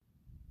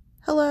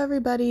Hello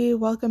everybody,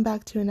 welcome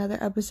back to another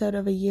episode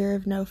of A Year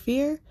of No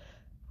Fear.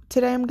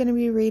 Today I'm going to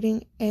be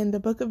reading in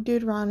the book of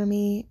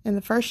Deuteronomy in the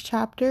first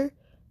chapter,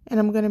 and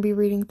I'm going to be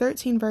reading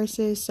 13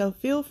 verses, so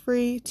feel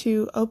free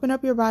to open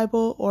up your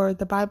Bible or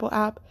the Bible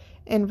app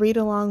and read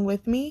along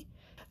with me.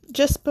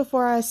 Just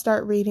before I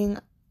start reading,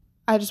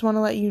 I just want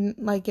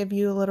to give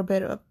you a little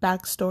bit of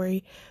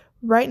backstory.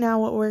 Right now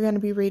what we're going to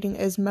be reading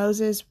is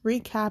Moses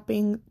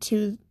recapping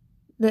to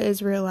the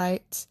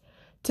Israelites,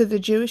 to the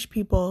Jewish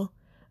people,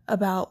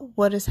 about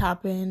what has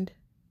happened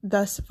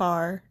thus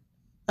far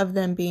of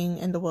them being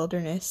in the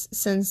wilderness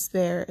since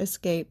their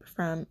escape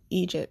from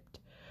Egypt,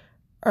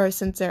 or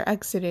since their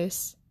exit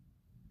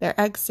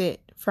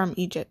from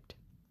Egypt.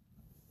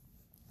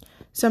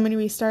 So I'm going to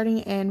be starting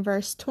in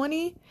verse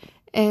 20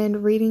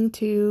 and reading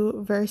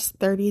to verse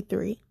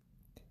 33.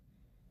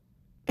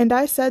 And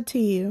I said to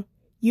you,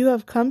 you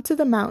have come to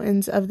the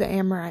mountains of the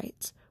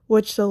Amorites,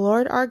 which the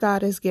Lord our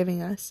God is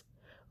giving us.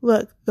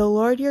 Look, the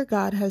Lord your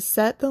God has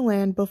set the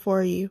land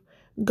before you.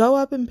 Go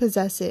up and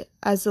possess it,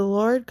 as the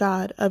Lord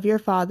God of your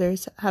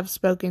fathers have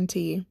spoken to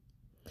you.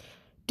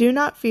 Do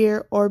not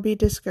fear or be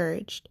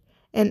discouraged.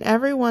 And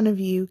every one of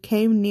you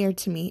came near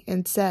to me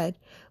and said,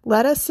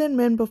 let us send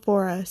men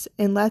before us,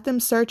 and let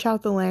them search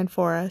out the land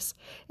for us,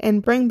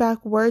 and bring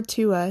back word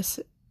to us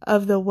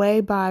of the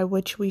way by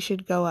which we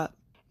should go up,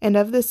 and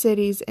of the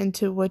cities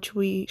into which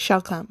we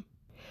shall come.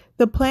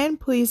 The plan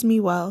pleased me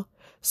well.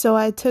 So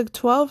I took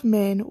 12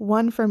 men,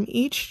 one from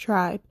each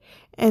tribe,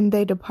 and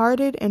they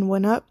departed and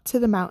went up to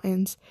the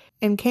mountains,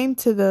 and came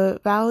to the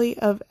valley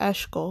of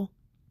Eshcol,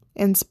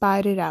 and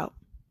spied it out.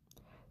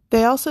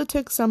 They also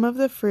took some of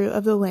the fruit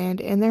of the land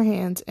in their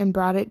hands, and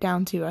brought it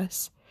down to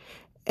us.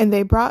 And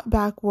they brought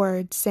back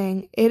word,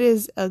 saying, it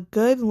is a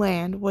good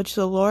land which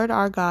the Lord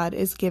our God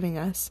is giving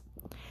us.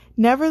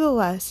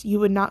 Nevertheless, you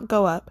would not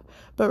go up,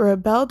 but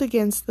rebelled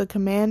against the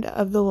command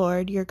of the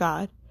Lord your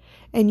God.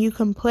 And you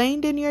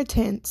complained in your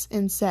tents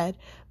and said,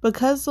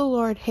 because the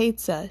Lord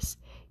hates us,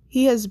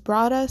 he has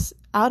brought us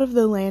out of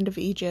the land of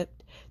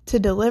Egypt to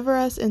deliver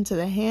us into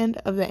the hand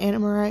of the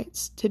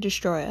Amorites to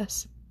destroy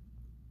us.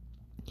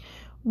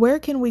 Where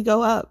can we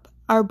go up?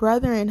 Our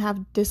brethren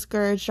have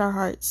discouraged our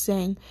hearts,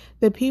 saying,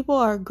 the people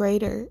are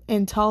greater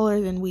and taller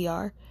than we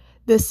are.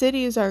 The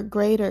cities are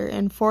greater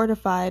and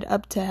fortified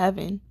up to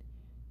heaven.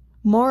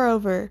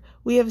 Moreover,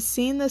 we have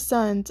seen the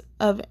sons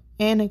of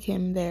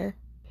Anakim there.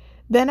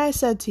 Then I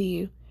said to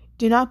you,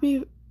 do not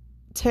be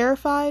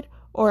terrified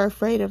or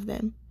afraid of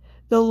them.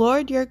 The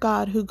Lord your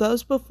God who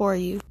goes before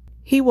you,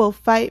 he will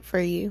fight for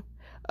you,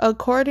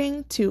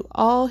 according to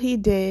all he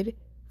did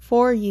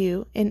for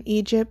you in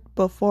Egypt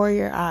before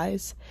your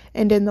eyes,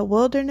 and in the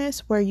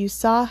wilderness where you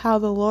saw how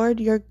the Lord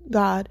your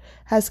God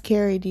has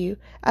carried you,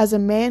 as a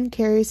man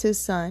carries his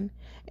son,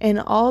 in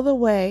all the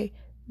way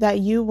that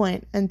you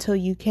went until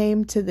you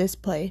came to this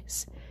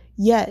place.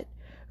 Yet,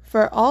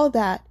 for all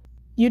that,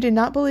 you did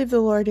not believe the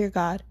Lord your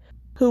God,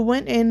 who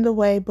went in the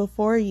way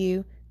before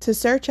you to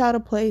search out a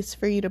place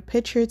for you to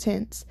pitch your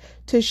tents,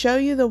 to show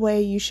you the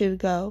way you should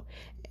go,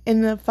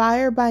 in the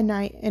fire by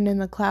night and in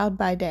the cloud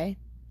by day.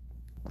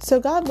 So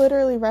God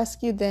literally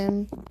rescued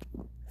them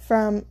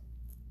from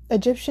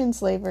Egyptian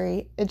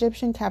slavery,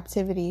 Egyptian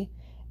captivity,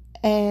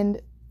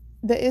 and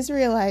the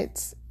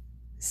Israelites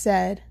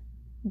said,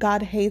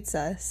 God hates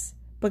us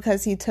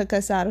because he took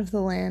us out of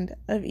the land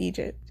of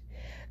Egypt.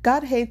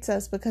 God hates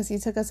us because he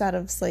took us out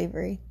of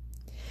slavery.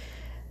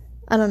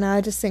 I don't know,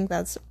 I just think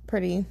that's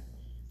pretty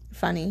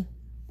funny.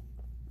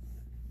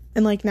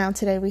 And now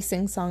today we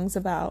sing songs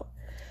about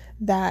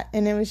that,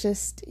 and it was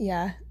just,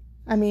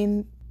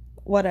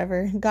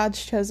 whatever.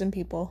 God's chosen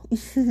people.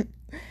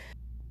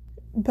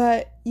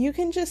 But you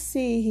can just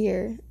see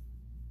here,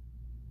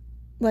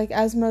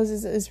 as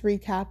Moses is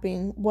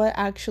recapping what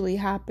actually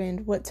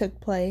happened, what took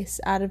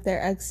place out of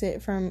their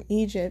exit from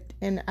Egypt,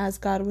 and as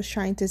God was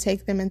trying to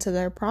take them into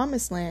their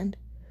promised land,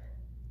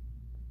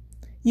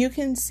 you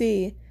can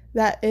see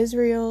that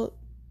Israel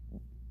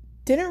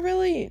didn't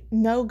really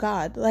know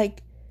God.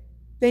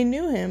 They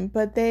knew him,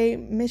 but they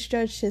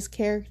misjudged his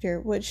character,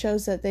 which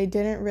shows that they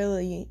didn't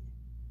really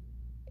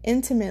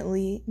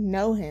intimately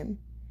know him.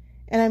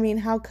 And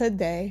how could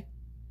they?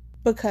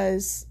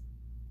 Because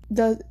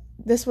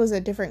this was a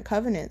different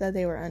covenant that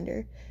they were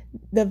under.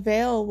 The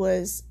veil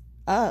was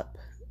up.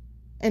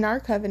 In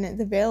our covenant,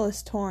 the veil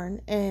is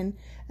torn. And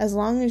as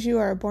long as you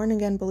are a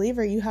born-again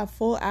believer, you have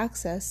full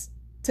access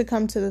to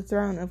come to the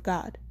throne of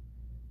God.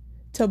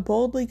 To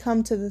boldly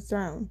come to the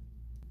throne.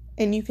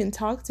 And you can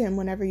talk to him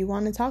whenever you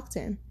want to talk to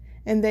him.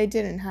 And they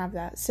didn't have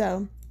that.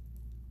 So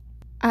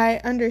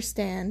I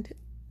understand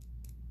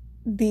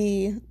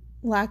the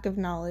lack of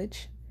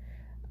knowledge.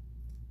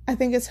 I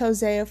think it's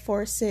Hosea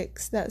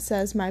 4:6 that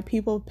says, my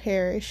people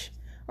perish,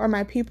 or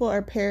my people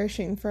are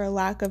perishing for a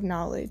lack of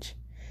knowledge.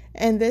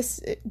 And this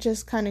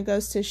just kind of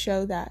goes to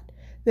show that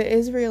the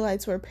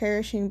Israelites were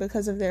perishing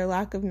because of their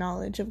lack of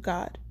knowledge of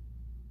God.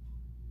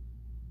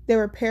 They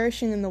were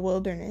perishing in the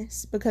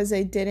wilderness because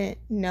they didn't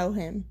know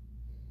him.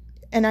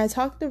 And I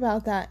talked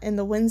about that in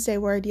the Wednesday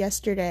word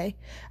yesterday.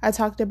 I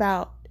talked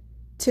about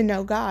to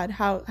know God,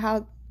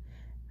 how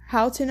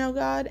how to know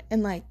God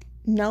and like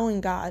knowing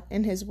God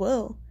and his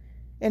will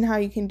and how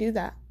you can do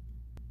that.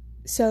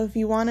 So if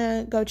you want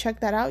to go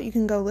check that out, you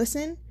can go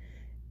listen.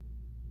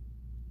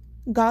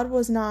 God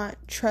was not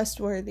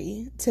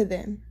trustworthy to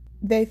them.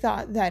 They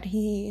thought that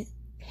he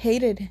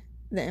hated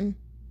them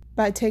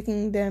by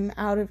taking them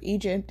out of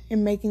Egypt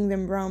and making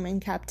them roam in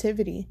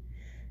captivity.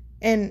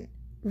 And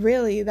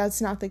really, that's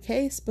not the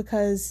case,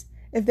 because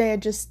if they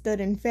had just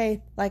stood in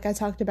faith, like I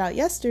talked about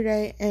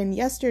yesterday in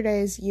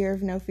yesterday's Year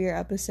of No Fear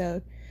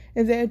episode,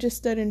 if they had just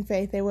stood in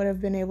faith, they would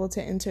have been able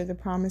to enter the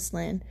promised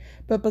land.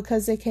 But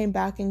because they came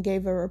back and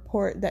gave a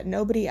report that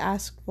nobody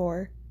asked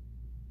for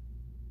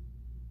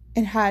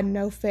and had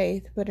no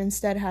faith, but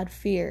instead had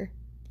fear,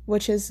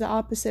 which is the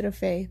opposite of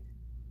faith,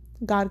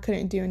 God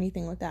couldn't do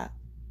anything with that.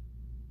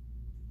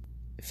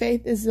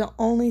 Faith is the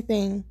only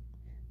thing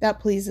that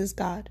pleases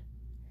God.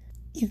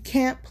 You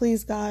can't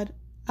please God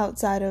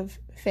outside of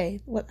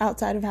faith,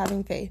 outside of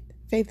having faith.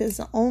 Faith is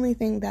the only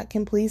thing that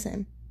can please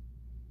him.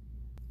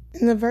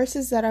 And the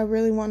verses that I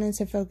really wanted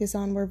to focus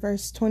on were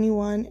verse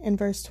 21 and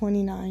verse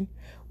 29,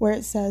 where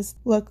it says,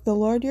 "Look, the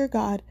Lord your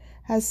God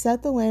has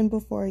set the land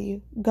before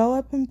you. Go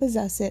up and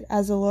possess it,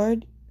 as the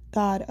Lord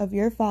God of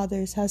your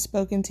fathers has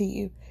spoken to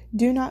you.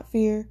 Do not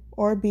fear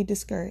or be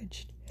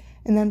discouraged."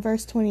 And then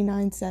verse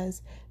 29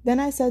 says, "Then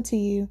I said to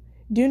you,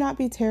 do not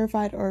be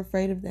terrified or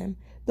afraid of them.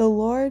 The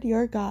Lord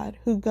your God,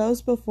 who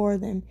goes before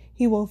them,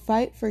 he will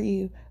fight for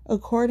you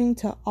according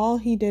to all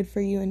he did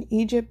for you in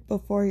Egypt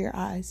before your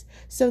eyes."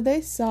 So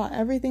they saw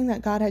everything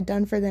that God had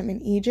done for them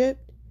in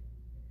Egypt,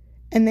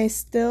 and they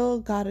still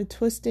got a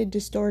twisted,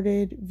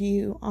 distorted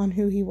view on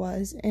who he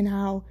was and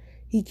how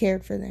he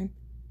cared for them.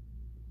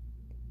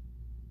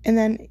 And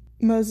then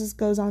Moses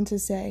goes on to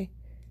say,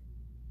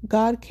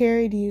 "God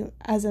carried you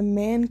as a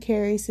man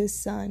carries his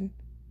son."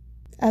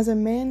 As a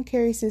man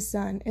carries his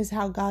son is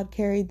how God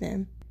carried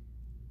them.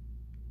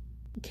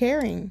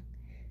 Caring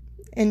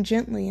and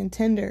gently and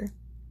tender,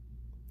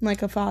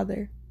 like a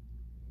father.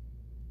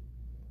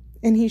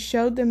 And he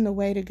showed them the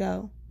way to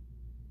go.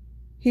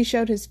 He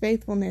showed his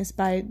faithfulness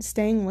by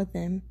staying with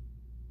them.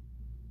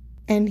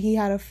 And he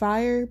had a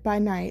fire by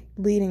night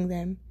leading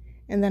them,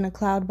 and then a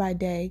cloud by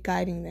day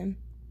guiding them.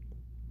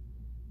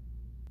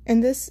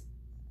 And this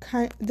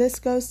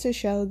goes to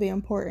show the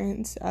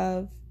importance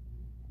of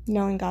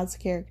knowing God's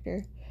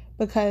character.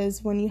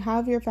 Because when you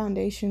have your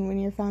foundation, when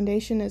your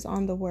foundation is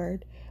on the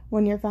Word,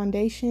 when your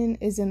foundation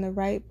is in the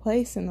right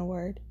place in the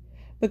Word,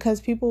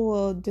 because people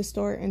will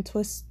distort and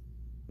twist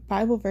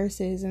Bible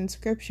verses and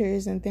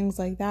scriptures and things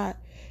like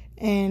that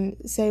and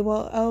say,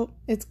 well,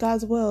 it's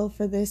God's will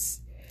for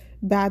this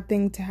bad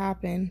thing to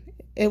happen.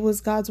 It was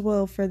God's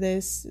will for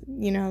this,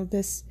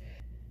 this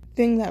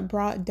thing that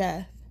brought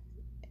death,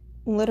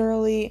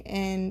 literally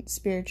and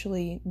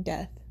spiritually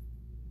death.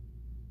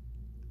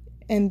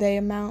 And they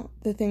amount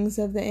the things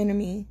of the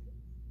enemy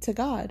to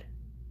God.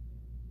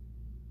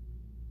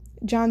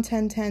 John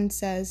 10:10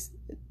 says,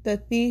 "The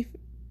thief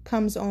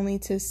comes only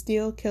to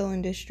steal, kill,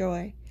 and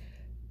destroy."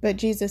 But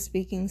Jesus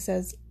speaking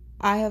says,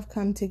 "I have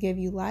come to give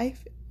you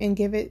life and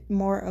give it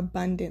more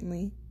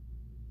abundantly."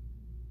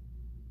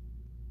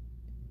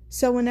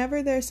 So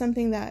whenever there's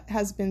something that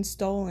has been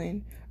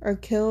stolen or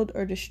killed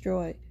or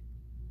destroyed,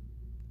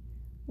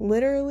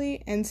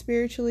 literally and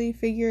spiritually,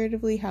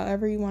 figuratively,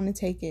 however you want to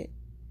take it,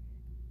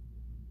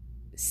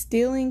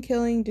 stealing,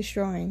 killing,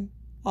 destroying,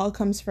 all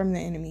comes from the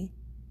enemy.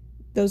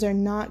 Those are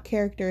not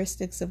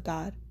characteristics of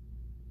God.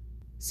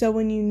 So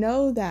when you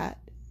know that,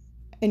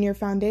 and your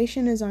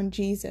foundation is on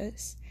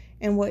Jesus,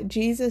 and what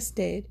Jesus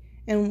did,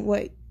 and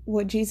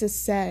what Jesus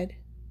said,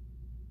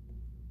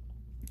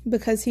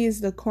 because he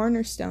is the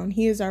cornerstone,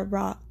 he is our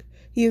rock,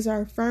 he is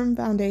our firm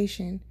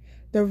foundation,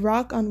 the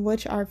rock on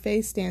which our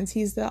faith stands.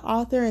 He's the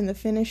author and the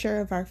finisher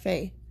of our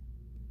faith.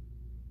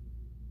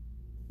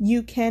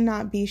 You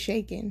cannot be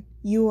shaken.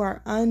 You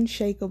are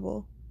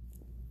unshakable.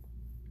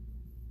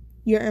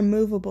 You're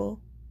immovable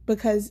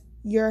because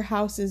your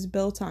house is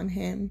built on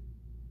him.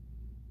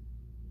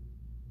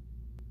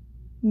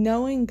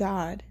 Knowing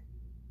God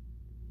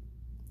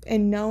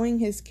and knowing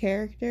his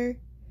character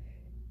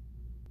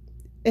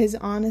is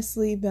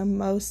honestly the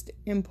most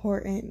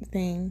important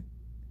thing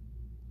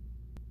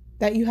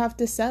that you have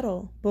to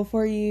settle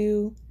before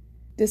you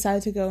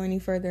decide to go any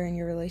further in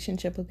your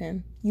relationship with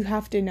him. You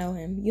have to know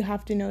him. You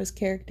have to know his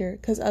character,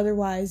 because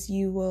otherwise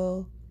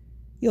you'll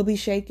be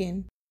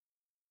shaken.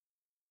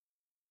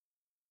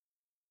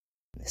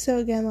 So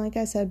again, like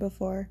I said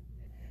before,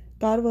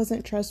 God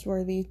wasn't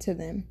trustworthy to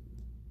them.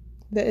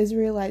 The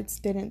Israelites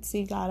didn't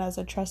see God as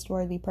a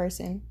trustworthy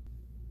person.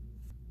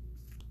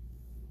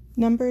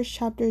 Numbers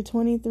chapter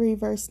 23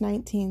 verse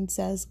 19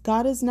 says,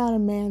 "God is not a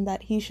man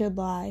that he should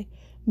lie,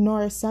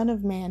 nor a son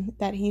of man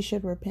that he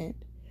should repent."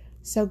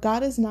 So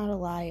God is not a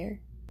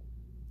liar.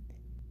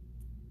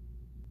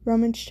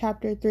 Romans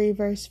chapter 3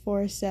 verse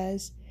 4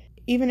 says,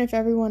 "Even if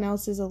everyone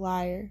else is a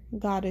liar,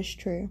 God is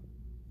true."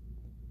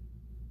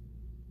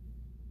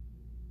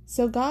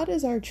 So God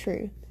is our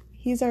truth.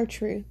 He's our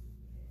truth.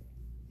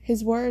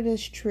 His word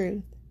is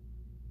truth.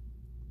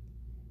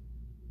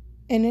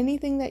 And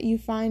anything that you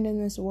find in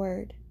this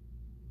word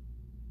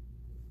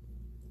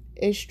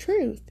is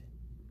truth.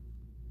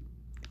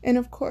 And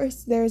of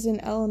course, there's an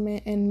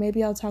element, and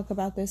maybe I'll talk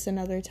about this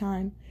another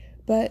time,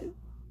 but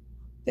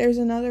there's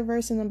another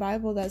verse in the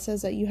Bible that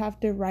says that you have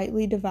to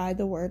rightly divide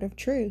the word of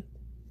truth.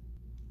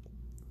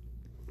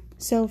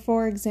 So,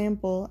 for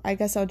example, I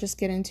guess I'll just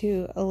get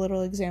into a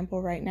little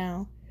example right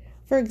now.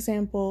 For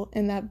example,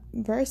 in that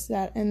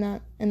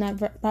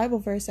Bible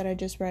verse that I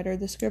just read, or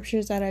the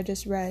scriptures that I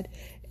just read,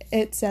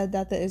 it said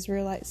that the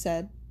Israelites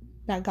said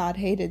that God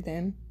hated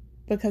them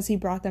because he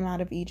brought them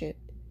out of Egypt.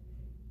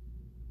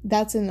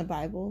 That's in the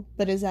Bible,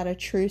 but is that a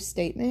true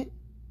statement?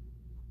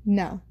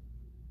 No.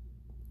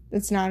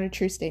 It's not a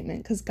true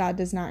statement, because God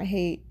does not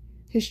hate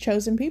his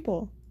chosen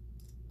people.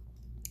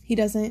 He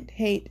doesn't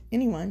hate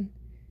anyone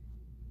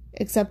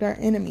except our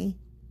enemy.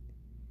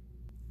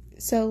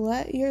 So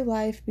let your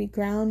life be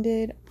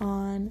grounded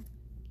on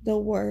the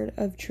word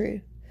of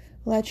truth.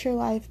 Let your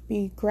life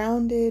be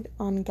grounded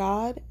on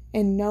God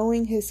and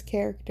knowing his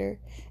character.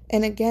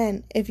 And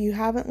again, if you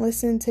haven't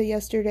listened to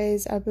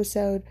yesterday's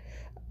episode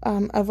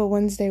of A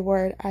Wednesday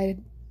Word, I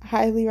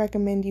highly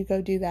recommend you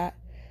go do that,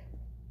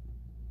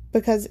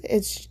 because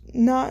it's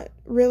not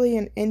really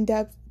an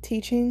in-depth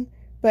teaching,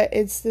 but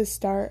it's the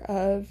start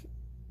of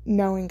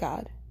knowing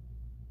God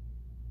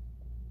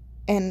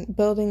and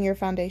building your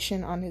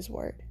foundation on his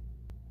word.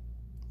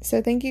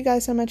 So thank you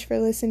guys so much for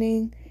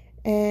listening,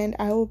 and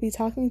I will be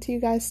talking to you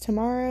guys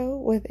tomorrow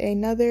with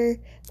another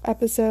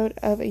episode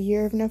of A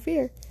Year of No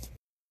Fear.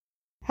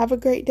 Have a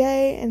great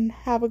day and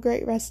have a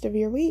great rest of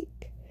your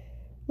week.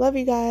 Love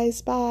you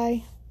guys.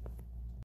 Bye.